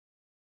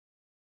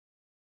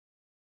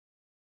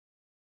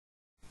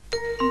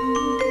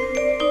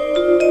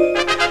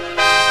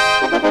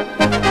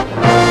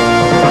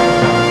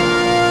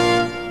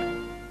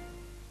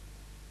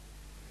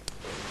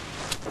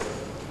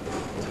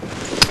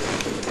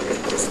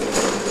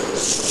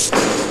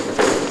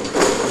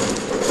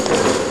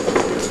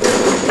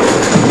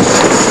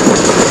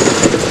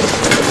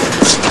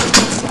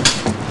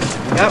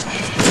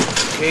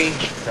key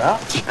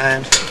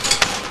and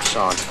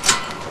sign.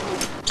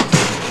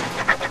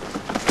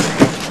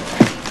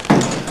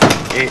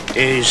 It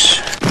is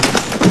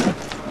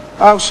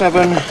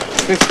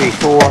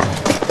 0754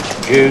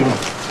 June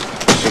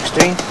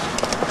 16th,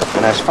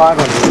 and that's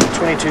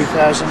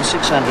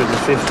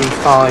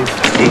 522,655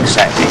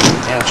 exactly.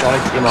 Now,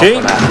 Charlie, you're off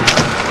for that.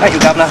 Thank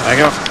you, Governor. Thank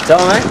you.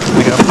 Tell me.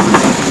 Thank you.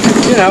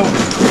 You know,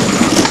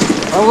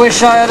 I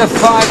wish I had a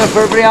fiver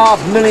for every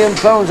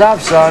 £500,000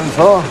 I've signed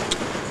for.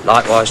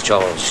 Likewise,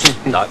 Charles.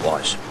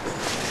 Likewise.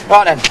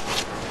 Right then,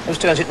 whose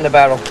turn's it in the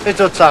barrel?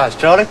 It's all size,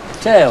 Charlie.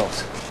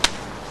 Tails.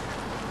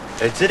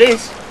 It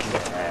is.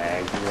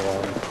 Yeah, go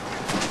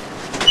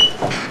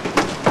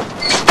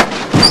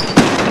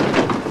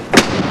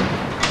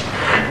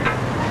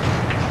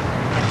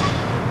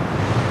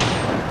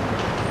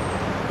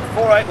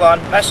on.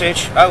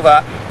 Message,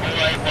 over.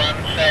 481,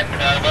 send,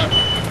 over.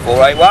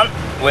 481,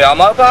 we are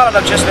mobile and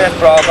I've just left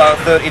Bravo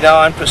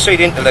 39,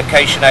 proceeding to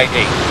location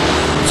 80.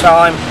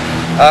 Time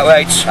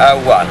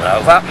 0801,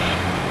 over.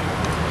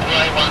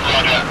 481,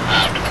 roger,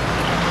 out.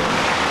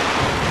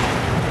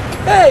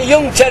 Hey,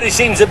 young Terry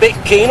seems a bit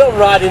keen on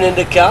riding in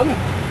the can.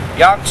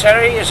 Young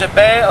Terry is a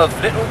bear of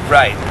little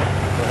brain.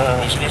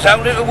 He's in his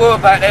own little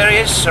world back there, he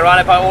is,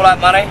 surrounded by all that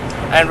money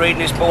and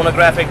reading his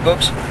pornographic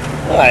books.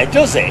 Why,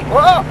 does he?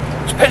 What?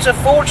 Spends a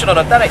fortune on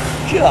them, doesn't he?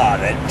 God,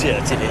 a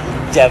dirty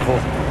little devil.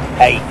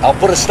 Hey, I'll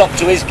put a stop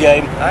to his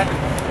game. Eh?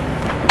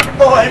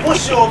 Boy,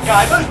 what's your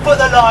game? Who's put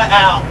the light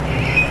out?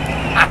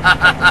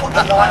 Put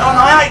the light on, I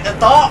hate the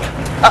dark.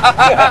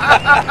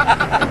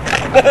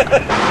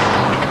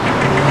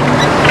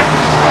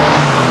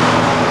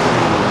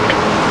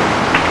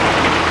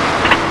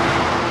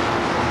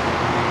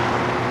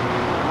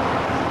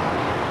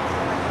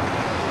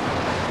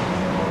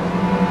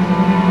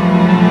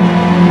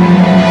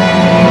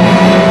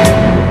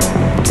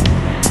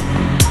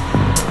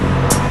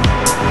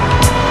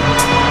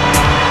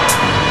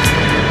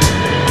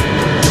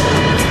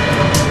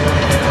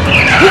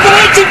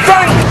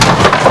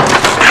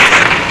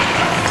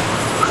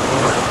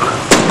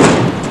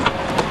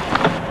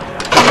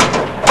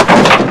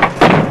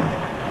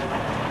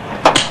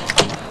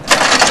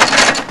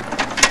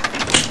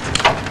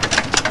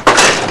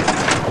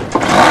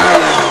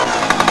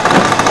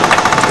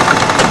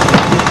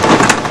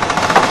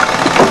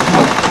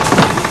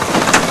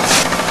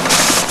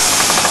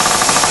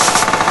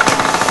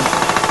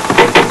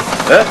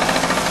 Huh?